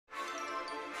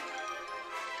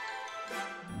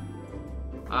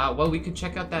Well, we could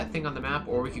check out that thing on the map,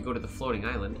 or we could go to the floating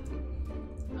island.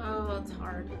 Oh, that's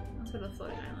hard. Let's go to the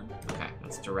floating island. Okay,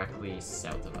 that's directly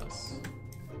south of us.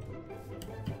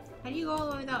 How do you go all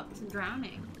the way up to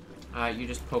drowning? You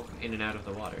just poke in and out of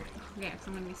the water. Yeah, because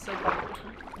I'm going to be so bad.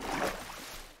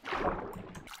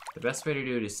 The best way to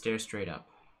do it is stare straight up.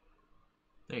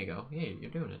 There you go. Yeah,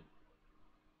 you're doing it.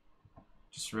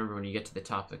 Just remember, when you get to the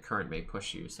top, the current may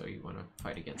push you, so you want to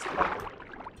fight against it.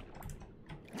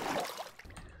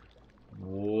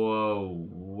 Whoa.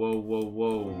 Whoa, whoa,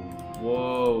 whoa.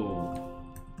 Whoa.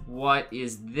 What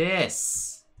is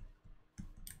this?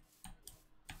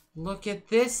 Look at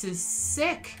this, is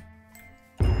sick.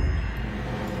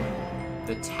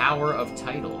 The Tower of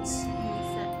Titles.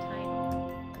 Reset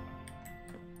title.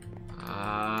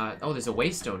 Oh, there's a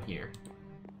waystone here.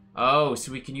 Oh,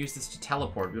 so we can use this to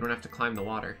teleport. We don't have to climb the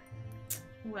water.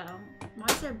 Well, why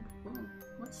is there blue?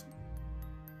 What's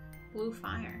blue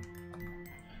fire?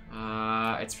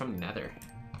 It's from Nether.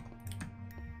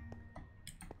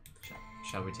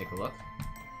 Shall we take a look?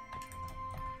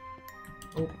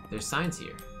 Oh, there's signs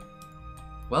here.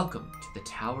 Welcome to the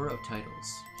Tower of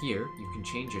Titles. Here, you can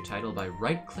change your title by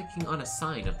right-clicking on a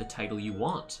sign of the title you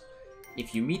want.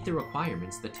 If you meet the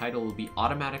requirements, the title will be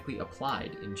automatically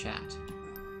applied in chat.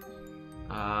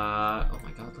 Oh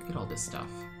my god, look at all this stuff.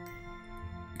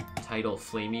 Title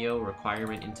Flameo,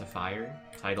 requirement into fire.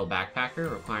 Title Backpacker,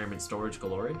 requirement storage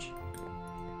galorage.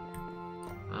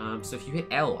 So if you hit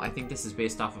L, I think this is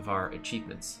based off of our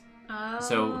achievements. Oh.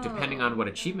 So depending on what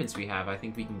achievements we have, I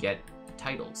think we can get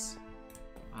titles.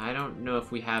 I don't know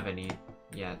if we have any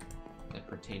yet that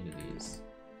pertain to these.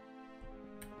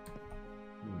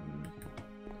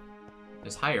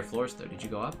 There's higher floors though. Did you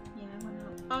go up? Yeah, I went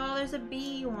up. Oh, there's a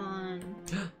bee one.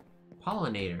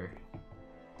 Pollinator.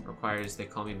 Requires, they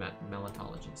call me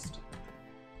Melitologist.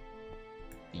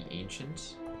 The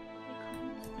Ancient.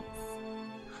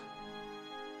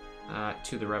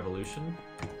 To the Revolution.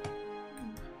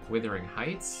 Withering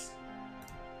Heights.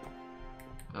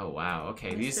 Oh wow,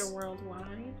 okay. Mr.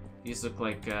 Worldwide. These look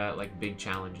like big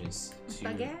challenges.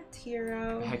 Baguette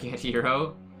Hero. Baguette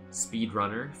Hero.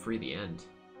 Speedrunner. Free the End.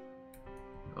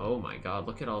 Oh my god,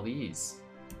 look at all these.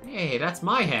 Hey, that's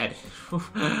my head.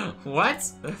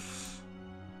 What? That's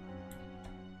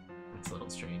a little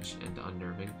strange and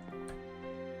unnerving.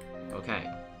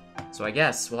 Okay. So I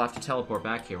guess we'll have to teleport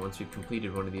back here once we've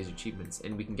completed one of these achievements,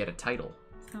 and we can get a title.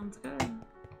 Sounds good.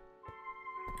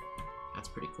 That's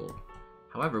pretty cool.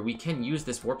 However, we can use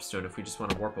this warp stone if we just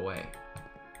want to warp away.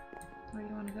 Where do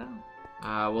you want to go?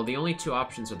 Well, the only two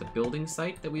options are the building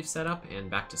site that we've set up and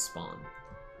back to spawn.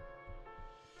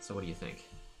 So what do you think?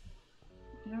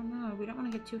 I don't know. We don't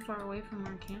want to get too far away from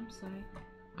our campsite.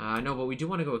 No, but we do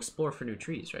want to go explore for new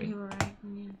trees, right? You were right.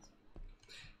 Yes.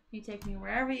 You take me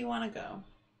wherever you want to go.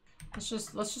 Let's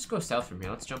just go south from here.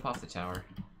 Let's jump off the tower.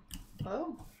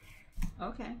 Oh.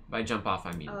 Okay. By jump off,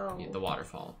 I mean Oh. the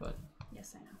waterfall, but...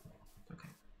 Yes, I know. Okay.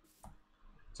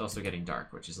 It's also getting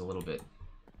dark, which is a little bit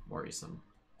worrisome.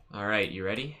 Alright, you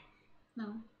ready?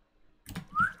 No.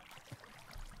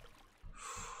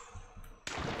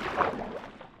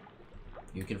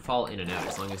 You can fall in and out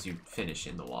as long as you finish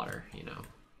in the water, you know.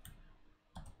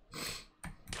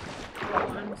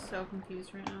 Oh, I'm so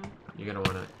confused right now. You're gonna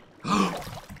wanna...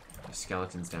 There's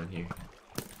skeletons down here.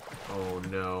 Oh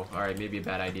no. Alright, maybe a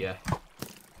bad idea.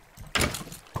 You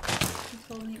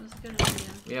told me it was a good idea.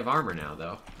 We have armor now,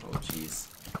 though. Oh, jeez.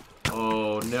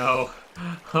 Oh, no.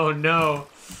 Oh, no.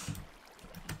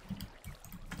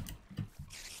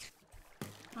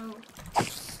 Oh.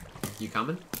 You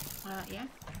coming? Yeah.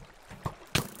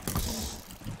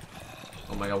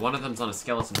 Oh my god, one of them's on a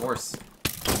skeleton horse.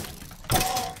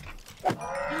 Got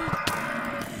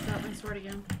my sword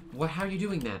again. What? How are you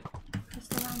doing that? Press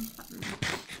the wrong button.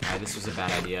 Alright, this was a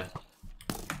bad idea.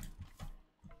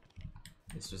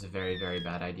 This was a very, very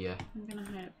bad idea. I'm gonna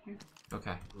hide up here.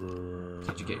 Okay.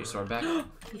 Did you get your sword back?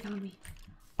 He found me.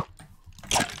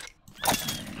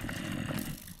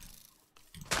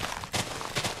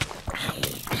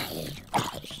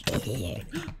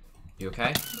 You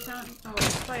okay? He found me. Oh,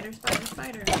 spider, spider,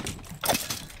 spider.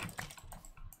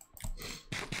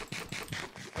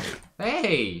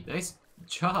 Hey! Nice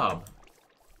job.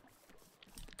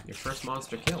 Your first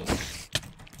monster killed.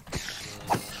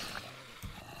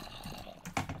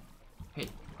 Hey.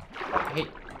 Hey.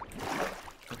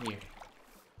 Come here.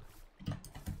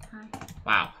 Hi.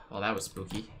 Wow. Well, that was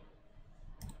spooky.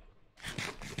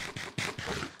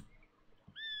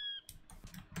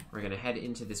 We're gonna head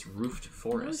into this roofed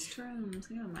forest. Mushrooms.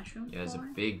 You know mushrooms? Yeah, there's for?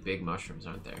 big mushrooms,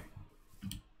 aren't there?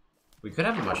 We could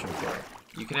have a mushroom floor.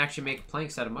 You can actually make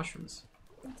planks out of mushrooms.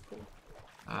 That's cool.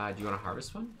 Do you want to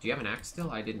harvest one? Do you have an axe still?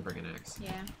 I didn't bring an axe.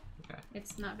 Yeah. Okay.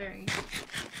 It's not very...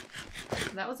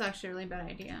 That was actually a really bad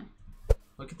idea.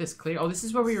 Look at this clear. Oh, this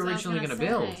is where we were originally going to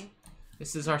build.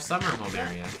 This is our summer home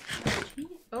area.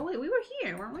 Oh, wait, we were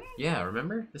here, weren't we? Yeah,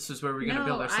 remember? This is where we were going to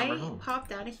build our summer home. I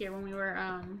popped out of here when we were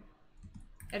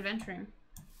adventuring.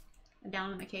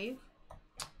 Down in the cave.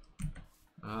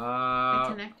 I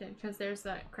connected, because there's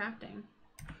that crafting.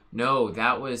 No,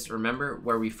 that was, remember,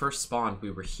 where we first spawned,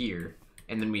 we were here.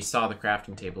 And then we saw the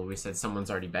crafting table. We said,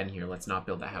 someone's already been here. Let's not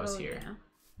build a house here.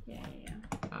 Yeah.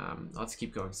 Let's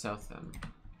keep going south then.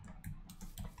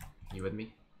 You with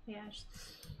me? Yeah.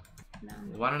 No.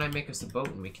 Why don't I make us a boat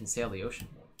and we can sail the ocean?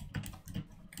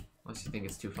 Unless you think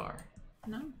it's too far.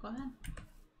 No, go ahead.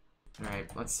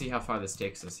 Alright, let's see how far this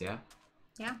takes us, yeah?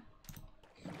 Yeah.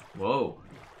 Whoa.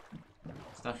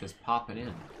 Stuff is popping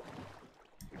in.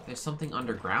 There's something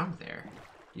underground there.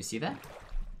 You see that?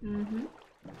 Mm-hmm.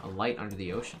 A light under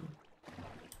the ocean.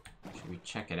 Should we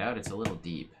check it out? It's a little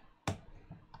deep.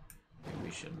 Maybe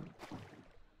we shouldn't.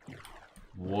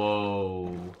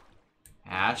 Whoa.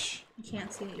 Ash? You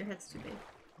can't see it. Your head's too big.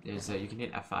 There's a, you can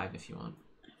hit F5 if you want.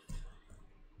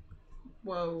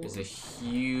 Whoa. There's a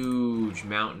huge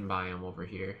mountain biome over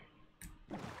here.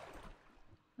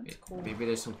 That's cool. Maybe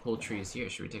there's some cool trees here.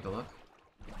 Should we take a look?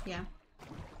 Yeah.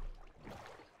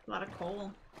 A lot of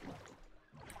coal.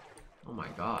 Oh my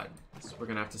god. We're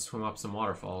gonna have to swim up some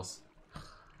waterfalls.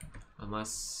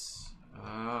 Unless...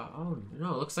 oh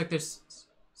no, it looks like there's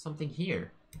something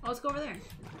here. Oh, let's go over there.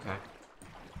 Okay.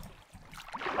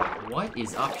 What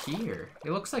is up here?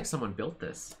 It looks like someone built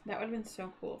this. That would have been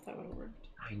so cool if that would have worked.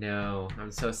 I know.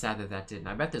 I'm so sad that that didn't.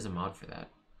 I bet there's a mod for that.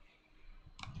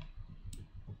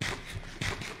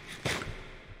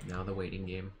 Now the waiting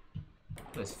game.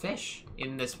 There's fish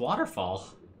in this waterfall.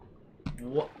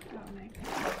 What? Oh, Nick.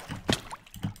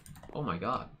 Oh my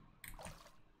god.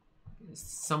 It's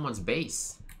someone's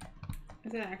base.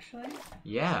 Is it actually?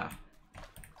 Yeah.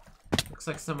 Looks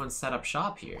like someone set up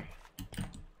shop here.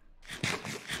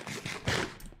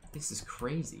 This is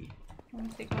crazy.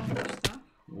 Want to take all their stuff?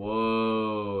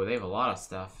 Whoa, they have a lot of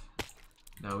stuff.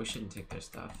 No, we shouldn't take their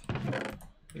stuff.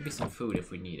 Maybe some food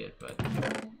if we need it, but...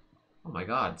 Oh my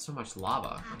god, so much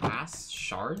lava. Glass?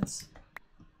 Shards?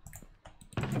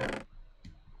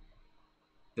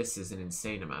 This is an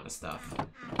insane amount of stuff.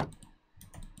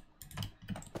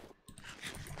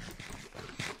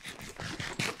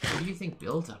 What do you think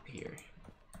built up here?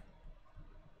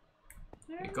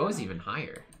 It goes even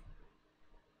higher.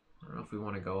 I don't know if we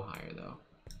want to go higher, though.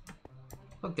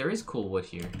 Look, there is cool wood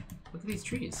here. Look at these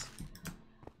trees.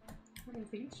 What are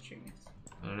these trees?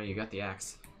 I don't know, you got the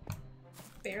axe.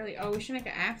 Barely. Oh, we should make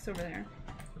an axe over there.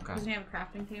 Okay. Doesn't he have a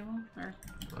crafting table? Or...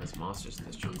 Well, there's monsters in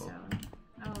this jungle.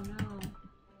 Oh no.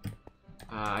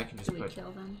 I can just Do we put...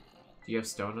 kill them? Do you have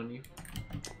stone on you?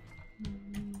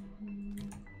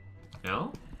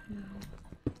 No? No.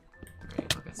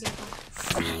 Alright, I'll get some.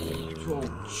 Yeah. Oh,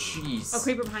 jeez. Oh,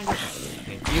 creeper behind you.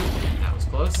 Thank you. That was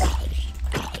close.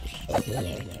 Oh,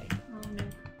 Nick.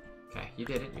 Okay, you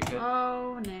did it. You're good.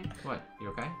 Oh, Nick. What? You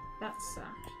okay? That sucked.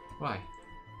 Why?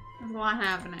 There's a lot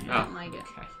happening. I don't like it.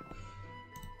 Okay.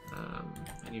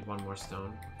 I need one more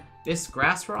stone. This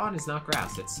grass we're on is not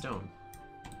grass, it's stone.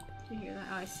 Did you hear that?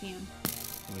 Oh, I see him.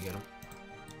 Can you get him?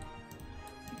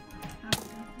 I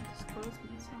just closed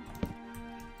myself.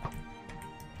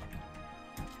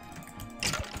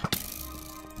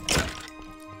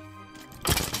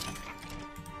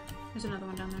 There's another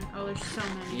one down there. Oh, there's so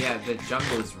many. Yeah, the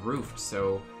jungle is roofed,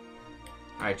 so...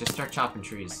 Alright, just start chopping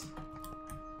trees.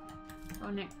 Oh,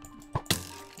 Nick.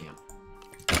 Yeah.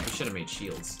 We should have made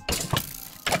shields. There's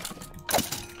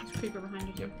a creeper behind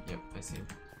you, too. Yep, I see him.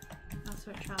 I'll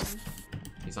start chopping.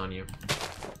 He's on you.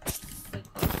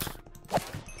 Like close.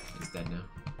 He's dead now.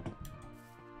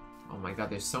 Oh my god,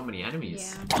 there's so many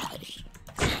enemies. Yeah. It's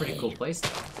a pretty cool place, though.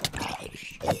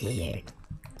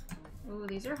 Ooh,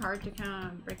 these are hard to kind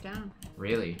of break down.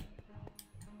 Really?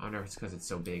 I wonder if it's because it's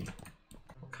so big.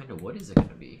 What kind of wood is it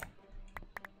gonna be?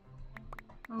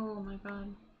 Oh my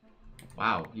god.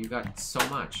 Wow, you got so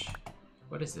much.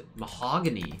 What is it?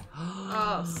 Mahogany.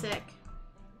 Oh, sick.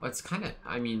 Well, it's kind of,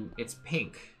 I mean, it's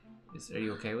pink. Are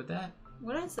you okay with that?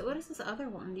 What is this other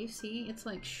one? Do you see? It's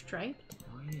like striped.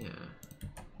 Oh, yeah.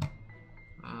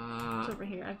 It's over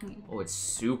here. I can... Oh, it's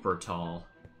super tall.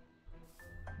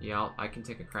 Yeah, I can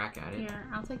take a crack at it. Here,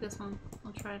 I'll take this one.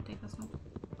 I'll try to take this one.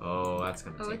 Oh, that's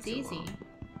gonna take Oh, it's too easy. long.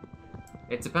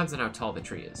 It depends on how tall the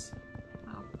tree is.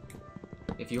 Oh.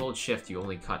 If you hold shift, you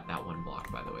only cut that one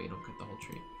block, by the way. You don't cut the whole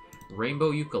tree.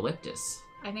 Rainbow eucalyptus.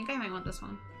 I think I might want this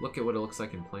one. Look at what it looks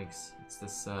like in planks. It's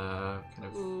this kind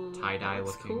of tie-dye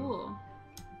looking. Cool.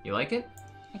 You like it?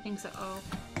 I think so. Oh.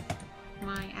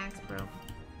 My axe broke.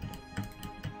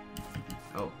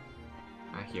 Oh.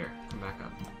 Here. Come back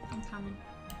up. I'm coming.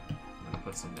 I'm gonna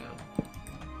put some down.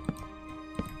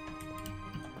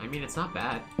 I mean, it's not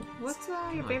bad. What's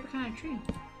your favorite kind of tree?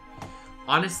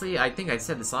 Honestly, I think I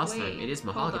said this last time. It is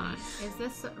mahogany. Hold on. Is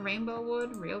this rainbow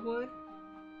wood? Real wood?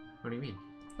 What do you mean?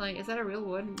 Like, is that a real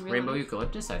wood? Real Rainbow life?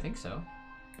 eucalyptus? I think so.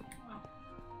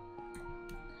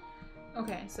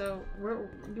 Okay, so where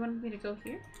you want me to go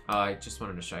here? I just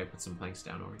wanted to show you. Put some planks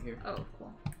down over here. Oh,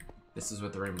 cool. This is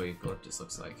what the rainbow eucalyptus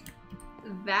looks like.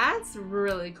 That's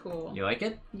really cool. You like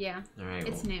it? Yeah. All right.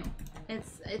 It's new.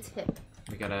 It's hip.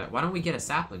 We gotta. Why don't we get a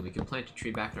sapling? We can plant a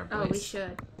tree back at our place. Oh, we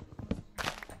should.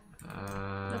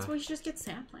 That's why we should just get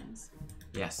saplings.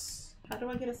 Yes. How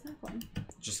do I get a sapling?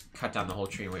 Just cut down the whole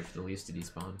tree and wait for the leaves to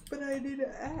despawn. But I need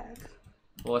an axe.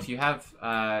 Well, if you have,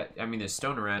 I mean, there's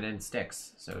stone around and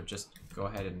sticks, so just go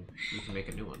ahead and you can make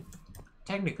a new one.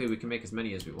 Technically, we can make as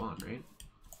many as we want, right?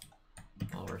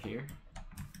 While we're here.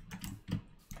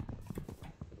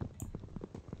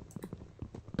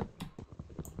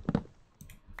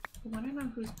 I want to know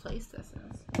whose place this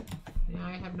is. Yeah,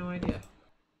 I have no idea.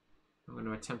 I'm going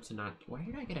to attempt to not... Where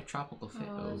did I get a tropical fish?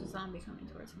 Oh, there's a zombie coming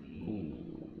towards me.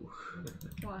 Ooh.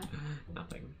 What?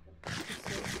 Nothing.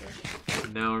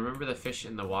 No, remember the fish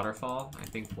in the waterfall? I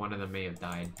think one of them may have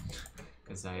died.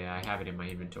 Because I have it in my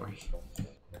inventory.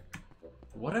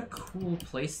 What a cool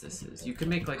place this is. You could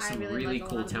make like some really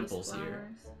cool temples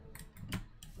here.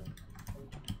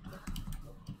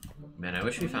 Man, I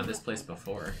wish we found this place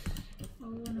before.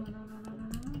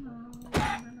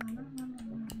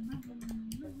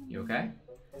 You okay?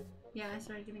 Yeah, I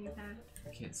started getting attacked. I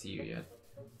can't see you yet.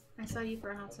 I saw you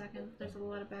for a hot second. There's a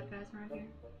lot of bad guys around here.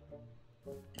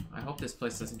 I hope this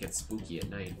place doesn't get spooky at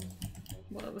night.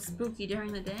 Well, it was spooky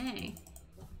during the day.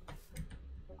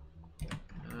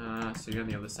 So you're on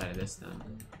the other side of this then.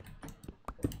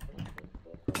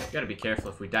 You gotta be careful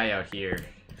if we die out here.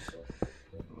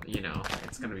 You know,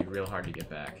 it's gonna be real hard to get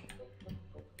back.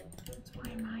 That's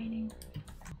why I'm hiding.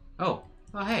 Oh!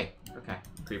 Oh, hey! Okay,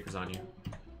 creeper's on you.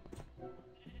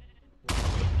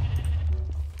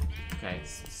 Okay,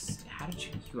 how did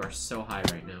you... You are so high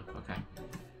right now. Okay.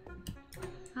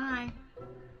 Hi.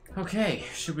 Okay,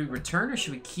 should we return or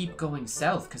should we keep going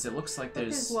south? Because it looks like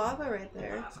there's lava right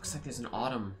there. It looks like there's an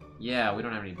autumn. Yeah, we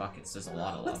don't have any buckets. There's a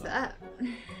lot of lava. What's that?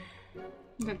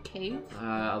 A cave?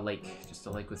 A lake. Just a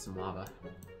lake with some lava.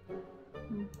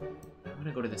 Hmm. I'm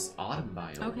gonna go to this autumn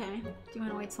biome. Okay. Do you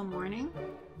want to wait till morning?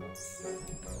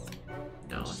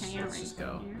 No, let's just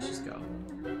go. Let's just go.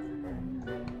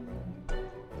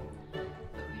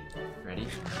 Ready?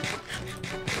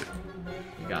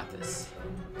 You got this.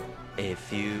 A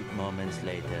few moments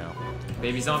later.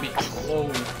 Baby zombie. Whoa.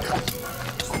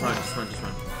 Just run, just run, just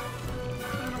run.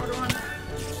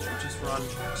 Just run.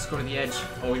 Just go to the edge.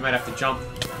 Oh, we might have to jump.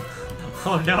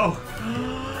 Oh no.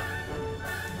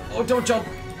 Oh, don't jump.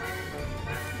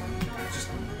 Just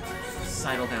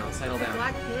sidle down, sidle down.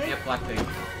 Black pig? Yep, black pig.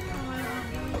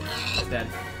 It's dead.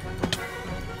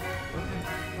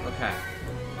 Okay.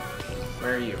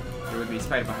 Where are you? You're with me.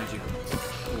 Spider behind you.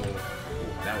 Ooh,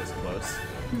 that was close.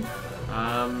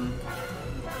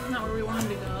 Not where we wanted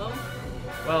to go.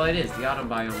 Well, it is. The autumn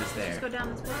biome is there. Let's go down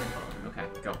this waterfall. Okay,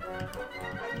 go.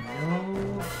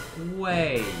 No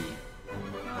way.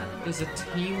 There's a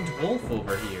tamed wolf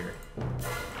over here.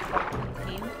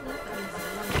 Tamed wolf?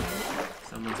 I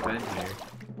mean, Someone's been here.